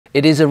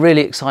It is a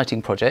really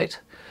exciting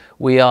project.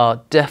 We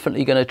are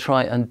definitely going to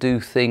try and do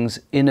things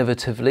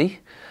innovatively.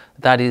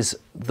 That is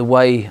the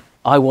way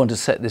I want to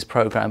set this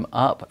program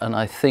up, and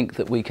I think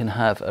that we can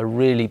have a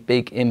really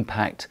big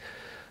impact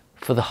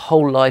for the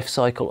whole life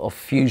cycle of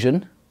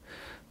fusion,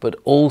 but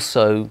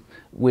also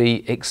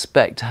we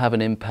expect to have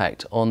an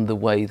impact on the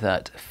way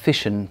that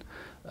fission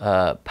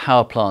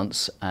power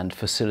plants and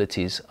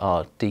facilities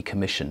are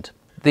decommissioned.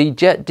 The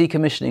JET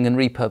Decommissioning and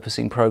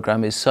Repurposing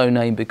program is so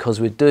named because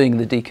we're doing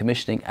the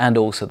decommissioning and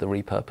also the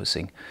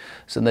repurposing.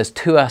 So there's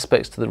two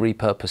aspects to the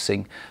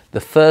repurposing.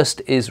 The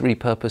first is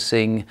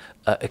repurposing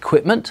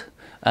equipment,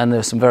 and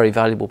there are some very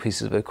valuable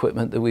pieces of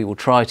equipment that we will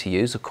try to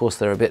use. Of course,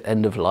 they're a bit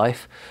end of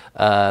life,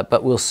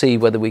 but we'll see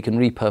whether we can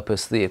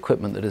repurpose the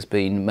equipment that has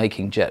been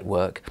making JET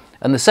work.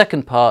 And the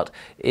second part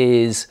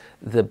is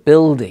the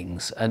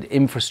buildings and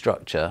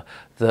infrastructure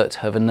that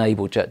have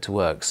enabled JET to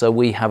work. So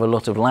we have a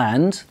lot of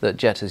land that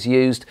JET has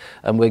used,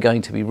 and we're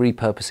going to be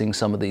repurposing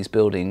some of these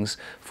buildings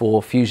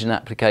for fusion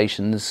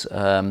applications,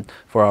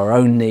 for our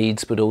own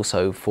needs, but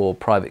also for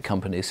private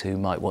companies who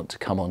might want to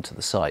come onto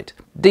the site.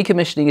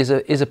 Decommissioning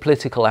is a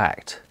political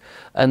act,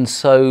 and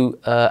so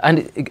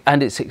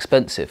and it's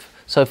expensive.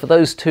 So for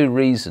those two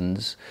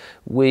reasons,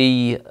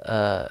 we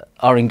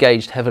are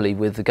engaged heavily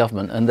with the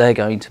government, and they're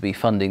going to be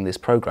funding this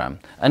program.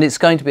 And it's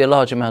going to be a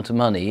large amount of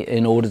money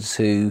in order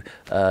to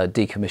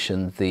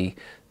decommission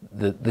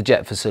the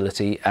JET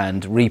facility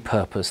and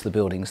repurpose the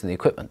buildings and the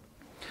equipment.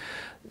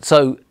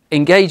 So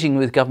engaging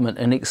with government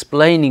and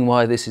explaining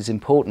why this is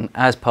important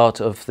as part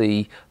of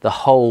the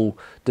whole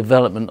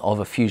development of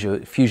a fusion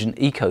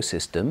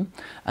ecosystem,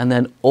 and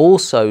then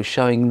also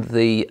showing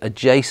the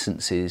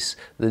adjacencies,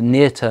 the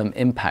near-term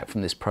impact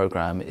from this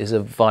program is a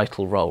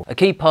vital role. A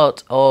key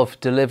part of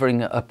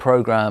delivering a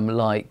program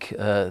like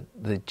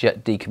the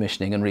JET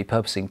Decommissioning and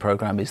Repurposing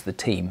program is the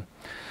team.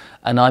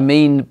 And I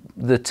mean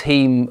the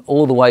team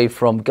all the way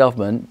from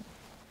government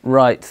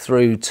right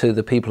through to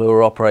the people who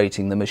are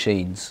operating the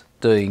machines,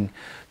 doing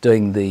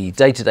the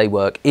day-to-day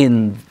work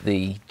in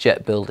the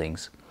JET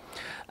buildings.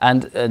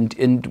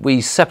 And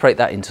we separate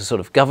that into sort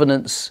of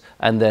governance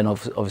and then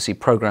obviously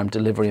program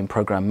delivery and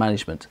program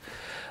management.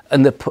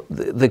 And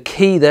the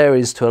key there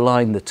is to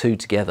align the two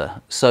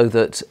together so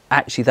that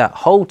actually that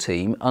whole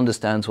team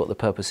understands what the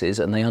purpose is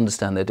and they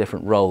understand their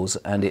different roles,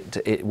 and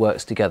it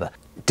works together.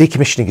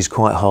 Decommissioning is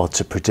quite hard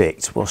to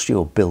predict. Whilst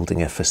you're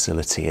building a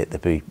facility at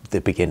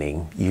the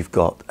beginning, you've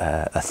got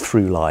a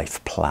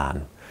through-life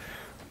plan.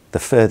 The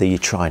further you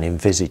try and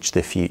envisage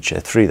the future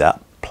through that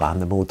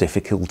plan, the more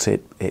difficult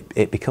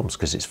it becomes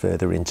because it's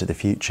further into the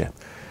future.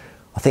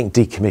 I think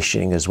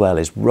decommissioning as well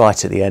is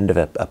right at the end of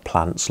a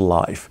plant's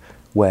life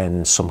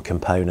when some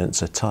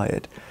components are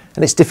tired.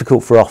 And it's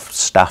difficult for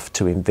staff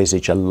to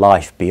envisage a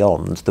life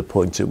beyond the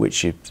point at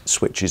which it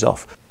switches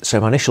off.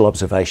 So my initial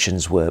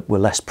observations were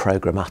less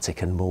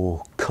programmatic and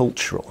more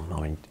cultural.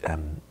 I mean,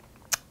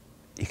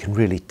 you can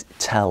really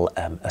tell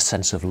a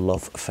sense of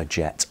love for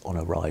JET on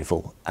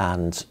arrival,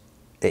 and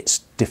it's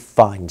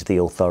defined the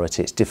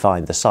authority, it's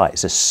defined the site.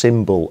 It's a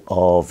symbol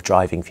of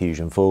driving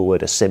fusion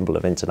forward, a symbol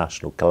of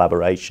international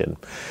collaboration.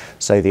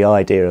 So the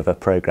idea of a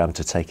programme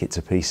to take it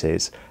to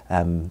pieces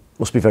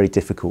must be very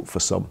difficult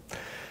for some.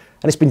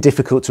 And it's been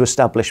difficult to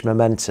establish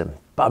momentum.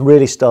 But I'm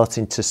really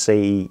starting to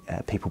see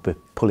people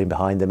pulling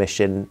behind the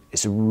mission.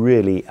 It's a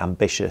really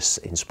ambitious,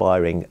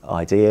 inspiring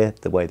idea,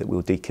 the way that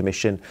we'll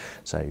decommission.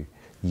 So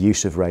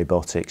use of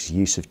robotics,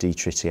 use of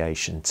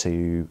detritiation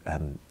to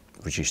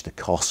reduce the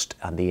cost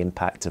and the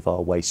impact of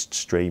our waste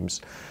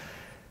streams.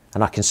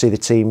 And I can see the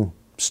team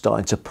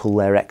starting to pull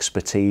their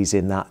expertise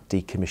in that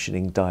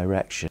decommissioning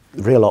direction.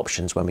 The real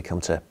options when we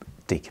come to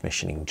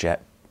decommissioning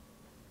JET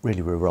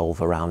really revolve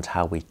around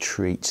how we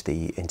treat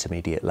the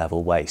intermediate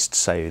level waste,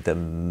 so the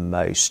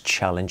most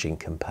challenging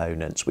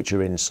components which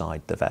are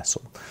inside the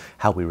vessel,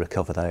 how we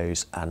recover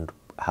those and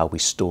how we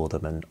store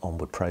them and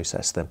onward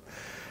process them.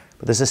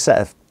 But there's a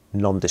set of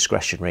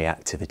non-discretionary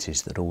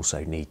activities that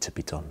also need to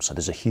be done. So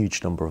there's a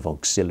huge number of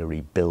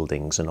auxiliary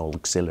buildings and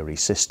auxiliary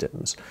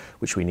systems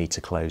which we need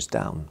to close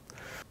down.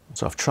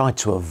 So I've tried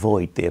to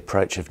avoid the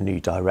approach of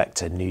new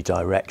director, new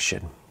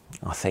direction.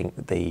 I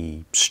think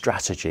the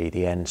strategy,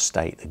 the end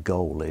state, the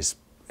goal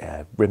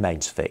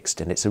remains fixed,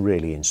 and it's a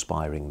really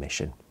inspiring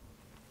mission.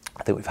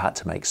 I think we've had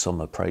to make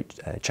some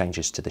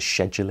changes to the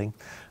scheduling,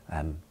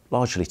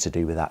 largely to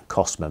do with that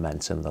cost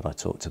momentum that I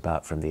talked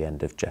about from the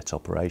end of JET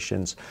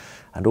operations,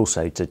 and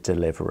also to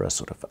deliver a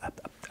sort of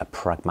a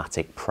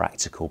pragmatic,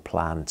 practical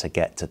plan to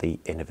get to the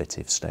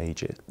innovative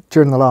stages.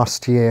 During the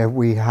last year,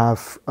 we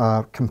have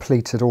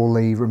completed all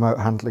the remote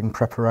handling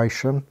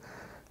preparation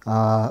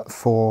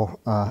for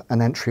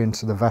an entry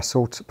into the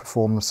vessel to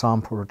perform the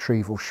sample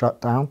retrieval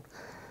shutdown.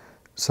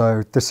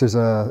 So this is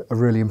a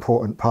really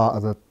important part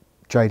of the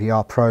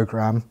JDR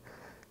programme,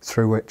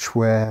 through which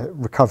we're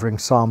recovering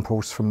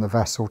samples from the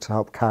vessel to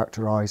help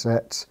characterise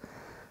it,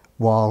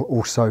 while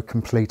also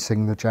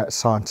completing the JET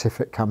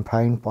scientific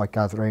campaign by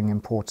gathering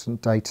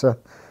important data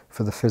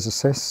for the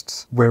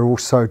physicists. We're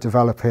also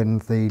developing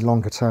the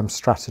longer term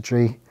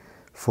strategy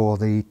for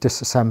the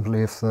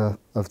disassembly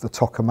of the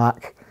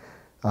tokamak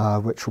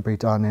which will be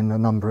done in a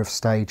number of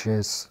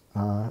stages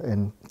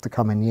in the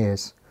coming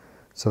years.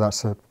 So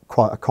that's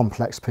quite a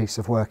complex piece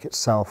of work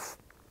itself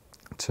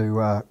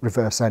to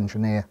reverse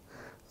engineer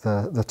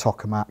the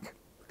tokamak.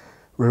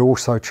 We're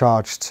also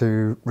charged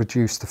to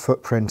reduce the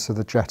footprint of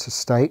the jet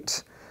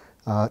estate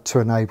to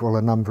enable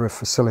a number of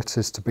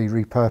facilities to be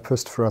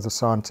repurposed for other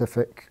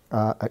scientific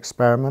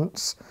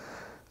experiments.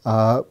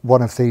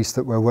 One of these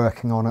that we're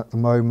working on at the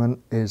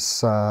moment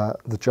is the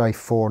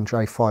J4 and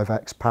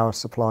J5X power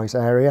supplies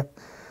area,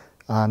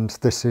 and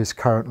this is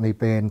currently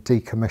being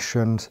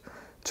decommissioned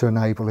to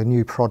enable a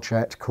new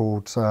project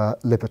called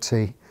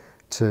Liberty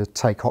to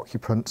take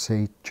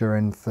occupancy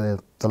during the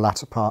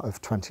latter part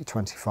of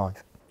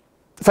 2025.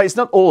 So it's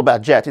not all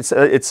about jet.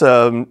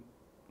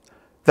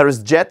 There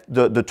is jet,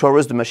 the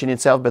torus, the machine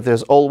itself, but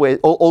there's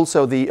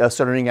also the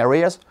surrounding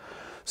areas,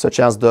 such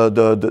as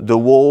the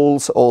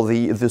walls or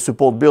the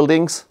support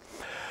buildings.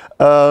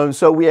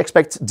 So we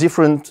expect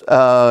different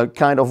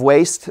kind of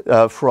waste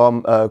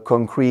from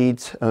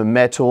concrete,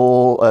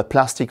 metal,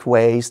 plastic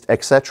waste,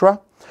 etc.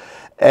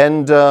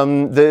 And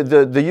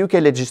the UK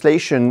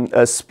legislation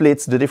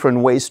splits the different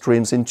waste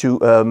streams into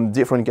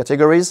different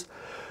categories.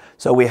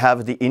 So we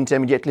have the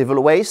intermediate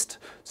level waste.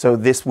 So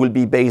this will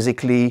be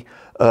basically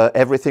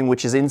everything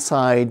which is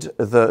inside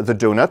the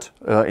donut,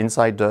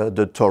 inside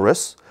the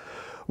torus.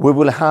 We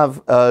will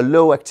have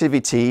low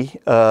activity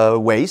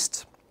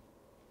waste.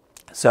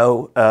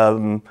 So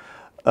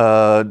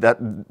that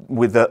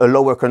with a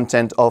lower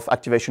content of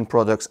activation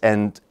products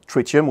and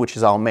tritium, which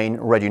is our main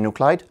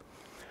radionuclide.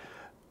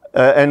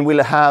 And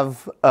we'll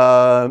have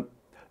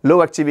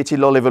low activity,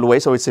 low level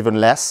waste, so it's even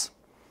less.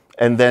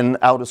 And then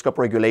out of scope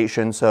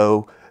regulation,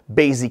 so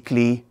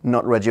basically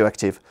not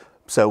radioactive.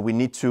 So we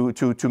need to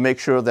make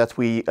sure that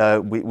we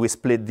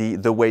split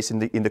the waste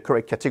in the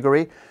correct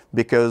category,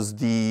 because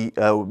the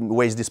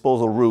waste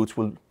disposal routes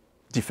will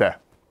differ.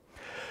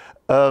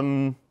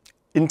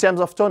 In terms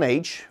of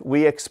tonnage,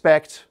 we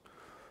expect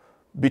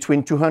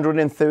between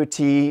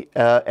 230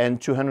 and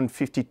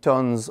 250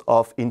 tons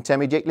of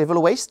intermediate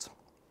level waste,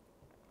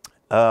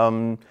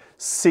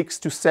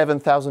 6,000 to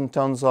 7,000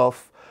 tons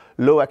of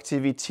low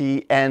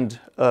activity and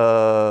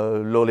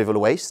low level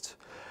waste.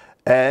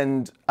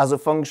 And as a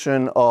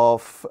function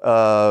of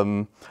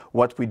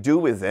what we do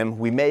with them,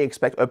 we may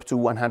expect up to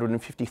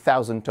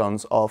 150,000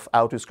 tons of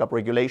out of scope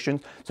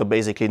regulation, so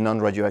basically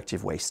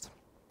non-radioactive waste.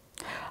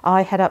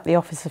 I head up the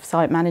Office of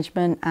Site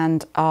Management,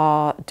 and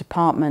our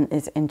department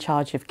is in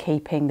charge of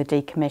keeping the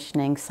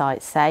decommissioning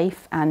site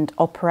safe and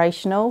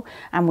operational,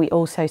 and we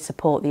also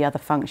support the other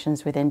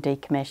functions within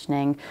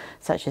decommissioning,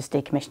 such as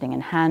decommissioning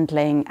and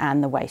handling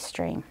and the waste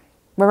stream.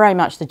 We're very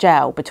much the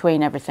gel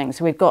between everything,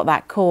 so we've got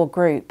that core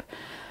group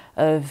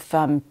of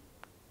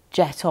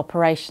jet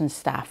operations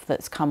staff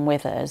that's come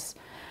with us.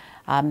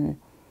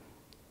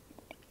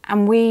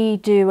 And we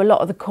do a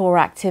lot of the core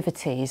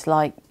activities,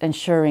 like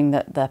ensuring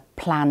that the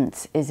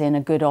plant is in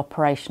a good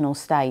operational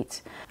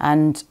state.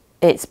 And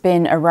it's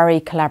been a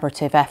very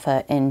collaborative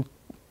effort in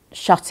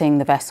shutting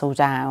the vessel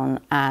down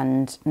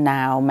and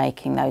now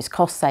making those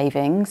cost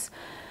savings,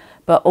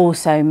 but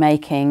also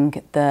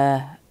making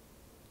the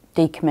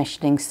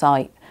decommissioning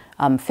site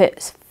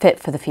fit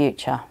for the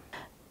future.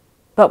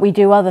 But we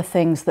do other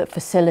things that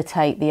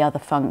facilitate the other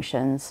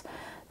functions,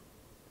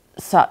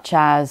 such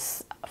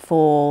as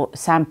for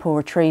sample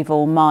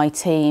retrieval, my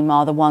team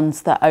are the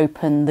ones that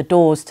open the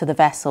doors to the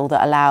vessel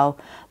that allow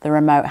the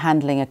remote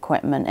handling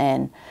equipment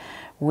in.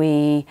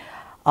 We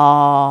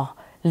are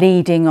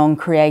leading on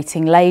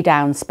creating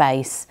laydown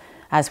space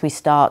as we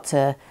start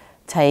to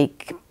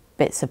take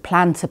bits of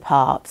plant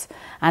apart.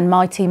 And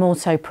my team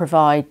also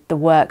provide the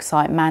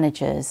worksite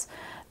managers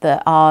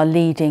that are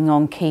leading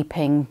on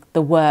keeping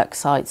the work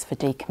sites for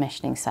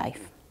decommissioning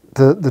safe.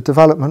 The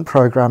development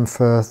programme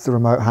for the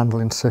remote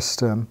handling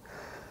system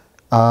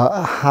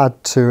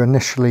had to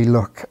initially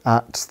look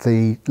at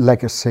the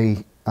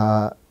legacy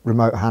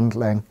remote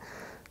handling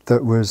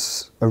that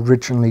was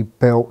originally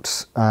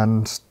built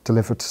and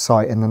delivered to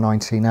site in the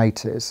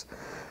 1980s.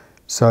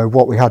 So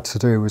what we had to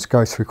do was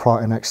go through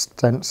quite an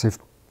extensive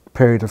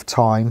period of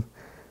time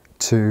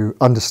to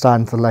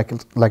understand the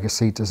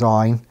legacy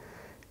design,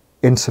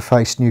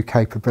 interface new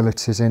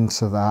capabilities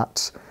into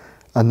that,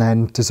 and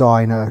then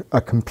design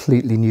a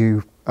completely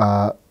new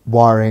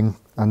wiring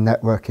and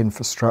network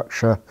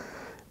infrastructure,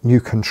 new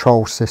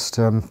control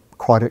system,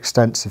 quite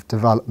extensive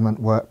development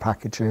work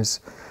packages,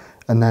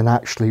 and then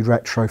actually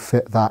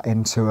retrofit that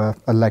into a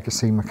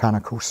legacy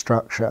mechanical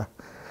structure.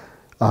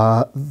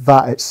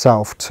 That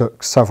itself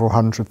took several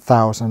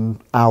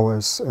 100,000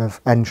 hours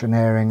of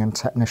engineering and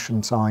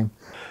technician time.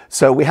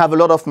 So we have a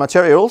lot of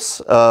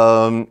materials,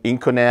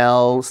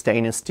 Inconel,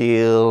 stainless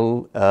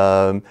steel,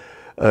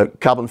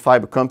 carbon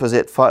fiber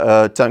composite,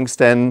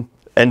 tungsten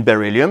and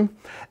beryllium.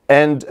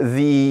 And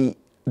the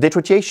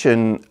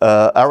detritiation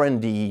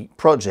R&D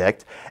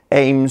project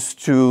aims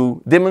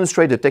to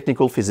demonstrate the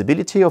technical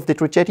feasibility of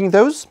detritiating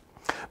those,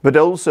 but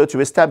also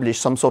to establish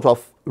some sort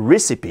of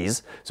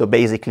recipes. So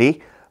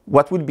basically,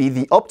 what would be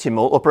the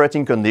optimal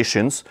operating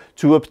conditions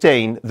to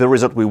obtain the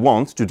result we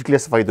want to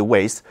declassify the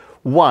waste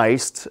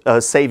whilst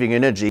saving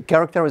energy.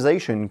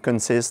 Characterization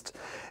consists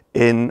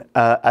in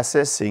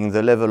assessing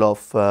the level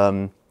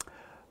of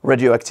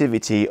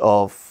radioactivity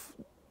of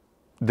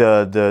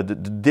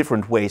the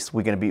different waste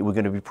we're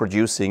going to be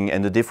producing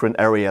and the different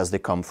areas they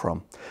come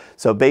from.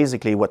 So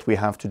basically what we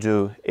have to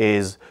do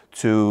is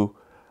to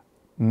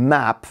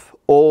map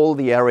all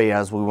the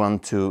areas we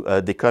want to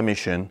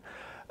decommission,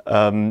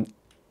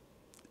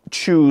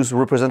 choose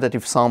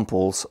representative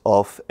samples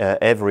of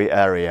every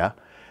area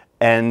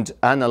and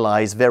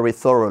analyze very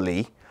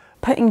thoroughly.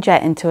 Putting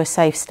JET into a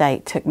safe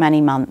state took many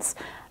months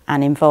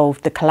and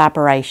involved the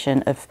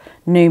collaboration of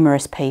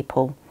numerous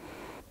people.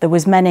 There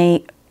was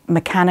many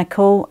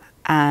mechanical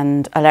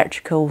and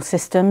electrical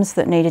systems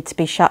that needed to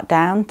be shut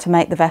down to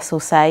make the vessel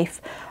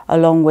safe,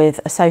 along with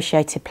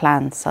associated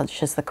plans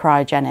such as the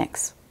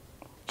cryogenics.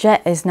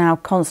 JET is now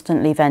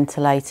constantly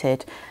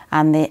ventilated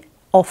and the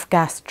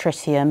off-gas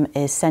tritium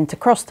is sent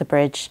across the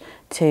bridge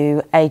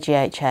to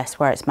AGHS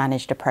where it's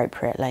managed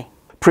appropriately.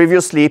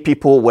 Previously,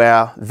 people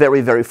were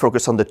very, very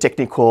focused on the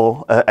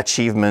technical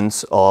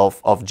achievements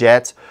of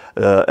JET,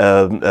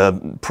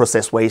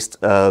 process waste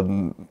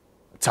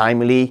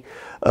timely,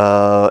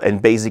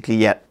 and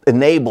basically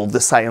enable the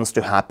science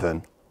to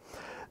happen.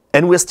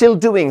 And we're still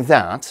doing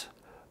that,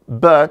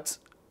 but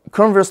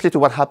conversely to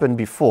what happened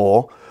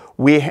before,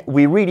 we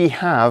really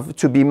have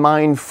to be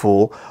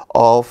mindful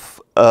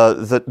of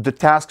the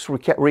tasks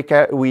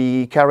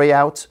we carry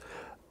out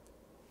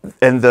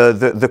and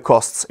the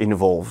costs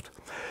involved.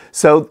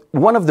 So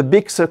one of the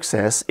big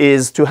success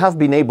is to have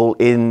been able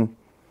in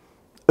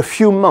a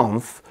few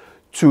months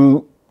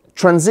to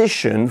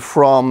transition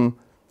from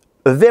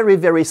a very,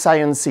 very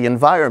sciencey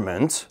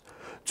environment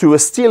to a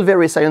still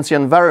very sciencey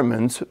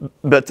environment,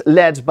 but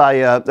led by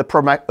a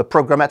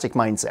programmatic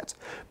mindset.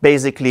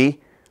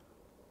 Basically,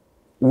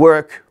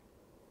 work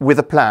with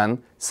a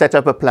plan, set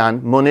up a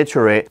plan,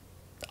 monitor it.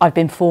 I've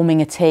been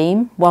forming a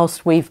team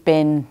whilst we've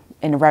been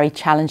in a very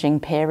challenging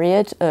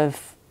period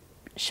of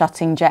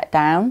shutting JET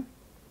down.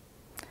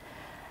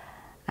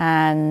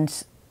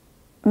 And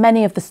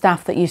many of the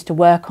staff that used to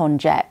work on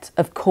JET,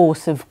 of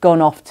course, have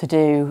gone off to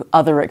do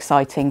other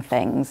exciting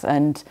things.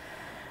 And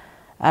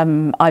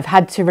I've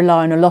had to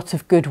rely on a lot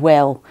of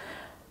goodwill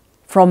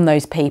from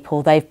those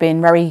people. They've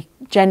been very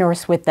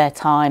generous with their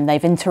time.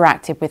 They've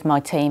interacted with my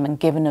team and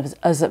given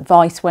us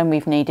advice when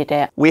we've needed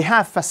it. We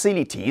have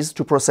facilities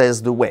to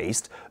process the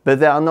waste, but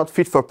they are not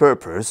fit for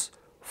purpose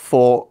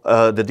for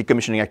the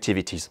decommissioning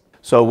activities.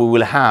 So we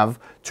will have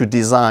to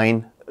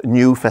design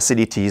new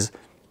facilities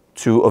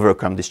to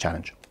overcome this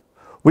challenge.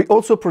 We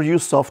also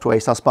produce soft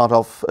waste as part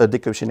of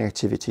decommissioning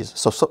activities.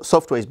 So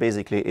soft waste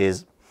basically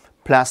is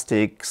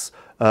plastics,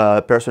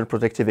 personal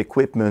protective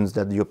equipment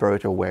that the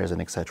operator wears,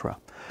 and etc.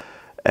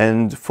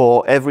 And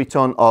for every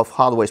ton of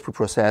hard waste we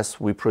process,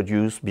 we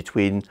produce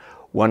between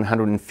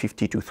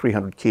 150 to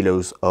 300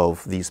 kilos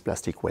of these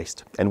plastic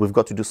waste. And we've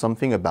got to do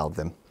something about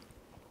them.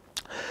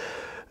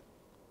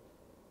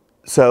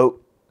 So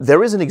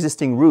there is an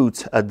existing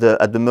route at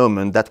the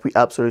moment that we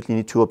absolutely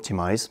need to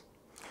optimize.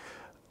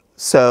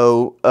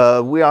 So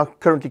we are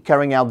currently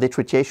carrying out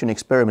detritiation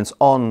experiments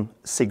on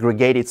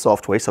segregated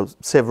soft waste.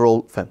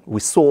 So we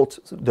sort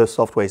the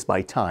soft waste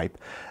by type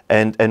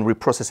and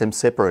reprocess them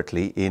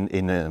separately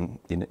in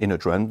a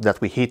drum that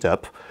we heat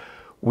up.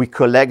 We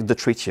collect the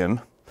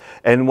tritium,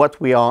 and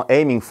what we are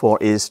aiming for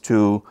is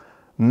to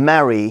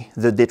marry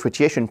the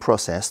detritiation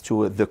process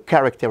to the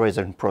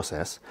characterization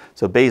process.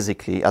 So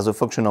basically, as a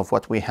function of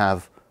what we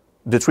have,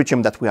 the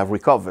tritium that we have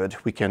recovered,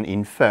 we can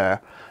infer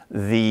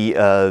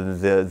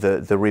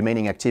the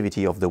remaining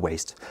activity of the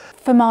waste.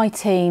 For my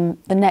team,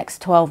 the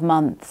next 12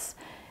 months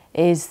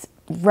is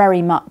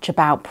very much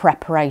about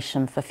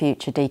preparation for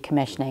future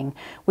decommissioning.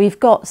 We've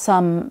got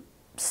some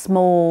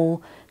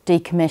small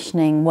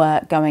decommissioning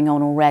work going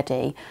on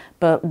already,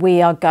 but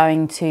we are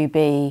going to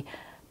be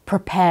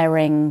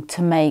preparing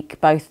to make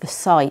both the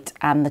site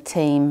and the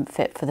team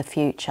fit for the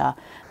future.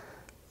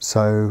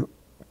 So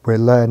we're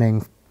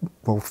learning,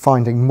 well,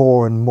 finding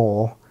more and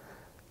more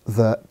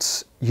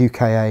that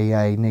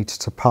UKAEA needs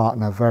to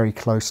partner very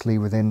closely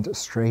with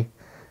industry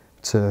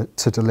to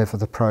deliver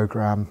the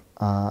programme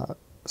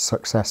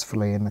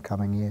successfully in the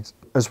coming years.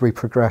 As we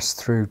progress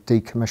through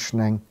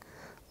decommissioning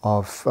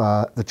of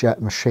the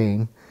JET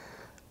machine,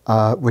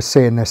 we're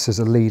seeing this as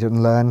a lead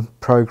and learn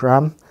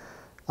programme,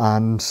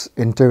 and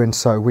in doing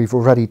so we've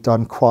already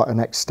done quite an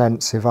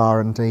extensive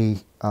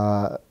R&D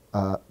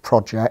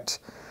project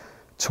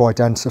to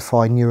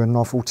identify new and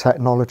novel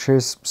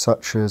technologies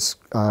such as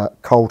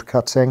cold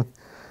cutting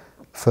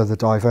for the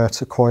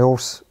diverter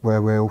coils,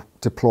 where we'll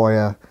deploy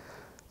a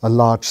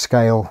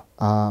large-scale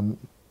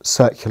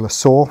circular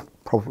saw,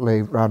 probably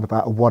around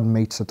about a 1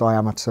 metre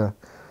diameter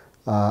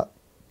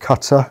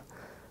cutter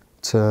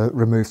to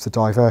remove the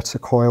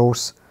diverter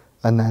coils,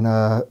 and then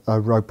a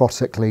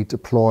robotically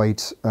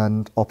deployed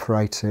and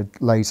operated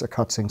laser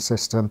cutting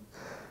system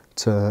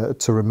to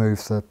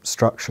remove the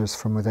structures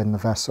from within the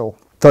vessel.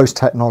 Those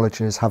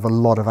technologies have a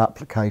lot of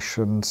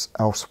applications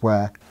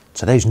elsewhere.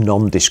 So those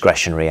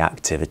non-discretionary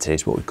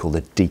activities, what we call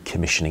the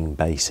decommissioning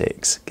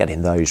basics,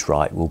 getting those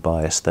right will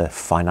buy us the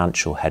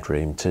financial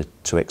headroom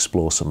to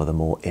explore some of the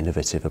more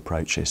innovative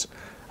approaches.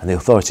 And the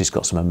authority's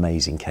got some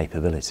amazing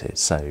capabilities.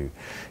 So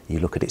you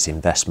look at its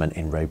investment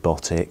in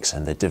robotics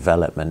and the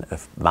development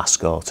of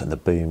Mascot and the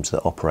booms that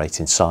operate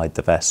inside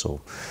the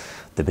vessel,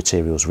 the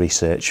materials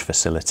research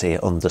facility,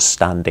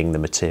 understanding the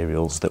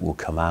materials that will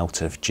come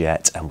out of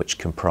jet and which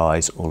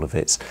comprise all of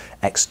its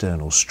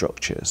external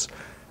structures,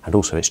 and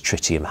also its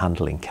tritium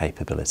handling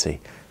capability.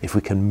 If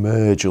we can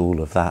merge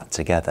all of that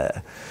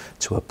together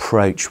to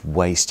approach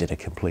waste in a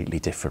completely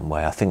different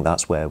way, I think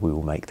that's where we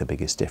will make the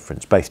biggest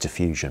difference, both to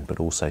fusion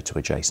but also to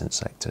adjacent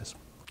sectors.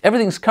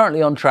 Everything's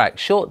currently on track.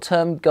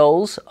 Short-term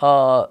goals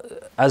are,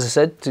 as I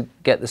said, to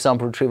get the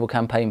sample retrieval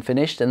campaign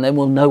finished, and then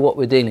we'll know what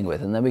we're dealing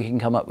with, and then we can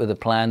come up with a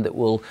plan that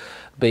will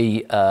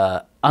be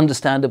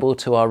understandable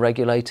to our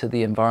regulator,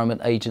 the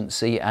Environment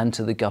Agency, and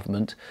to the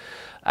government.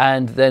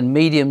 And then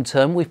medium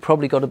term, we've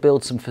probably got to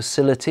build some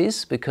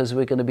facilities because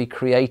we're going to be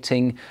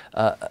creating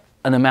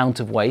an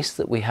amount of waste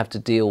that we have to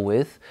deal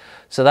with.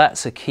 So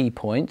that's a key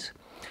point.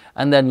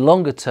 And then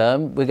longer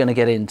term, we're going to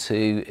get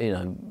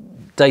into,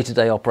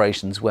 day-to-day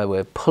operations where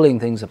we're pulling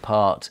things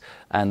apart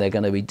and they're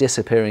going to be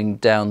disappearing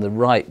down the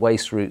right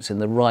waste routes in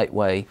the right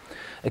way.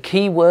 A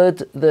key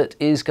word that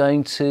is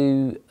going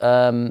to,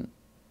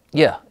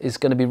 is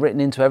going to be written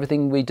into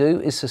everything we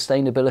do is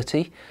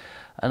sustainability.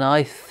 And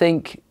I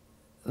think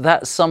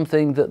that's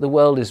something that the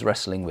world is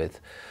wrestling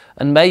with.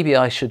 And maybe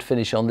I should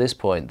finish on this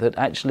point, that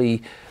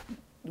actually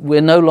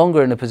we're no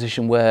longer in a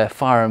position where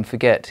fire and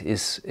forget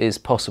is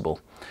possible.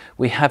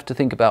 We have to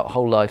think about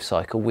whole life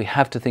cycle. We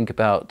have to think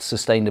about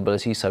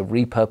sustainability, so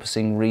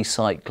repurposing,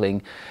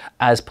 recycling,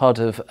 as part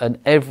of an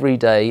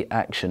everyday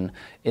action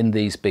in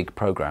these big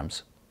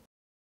programs.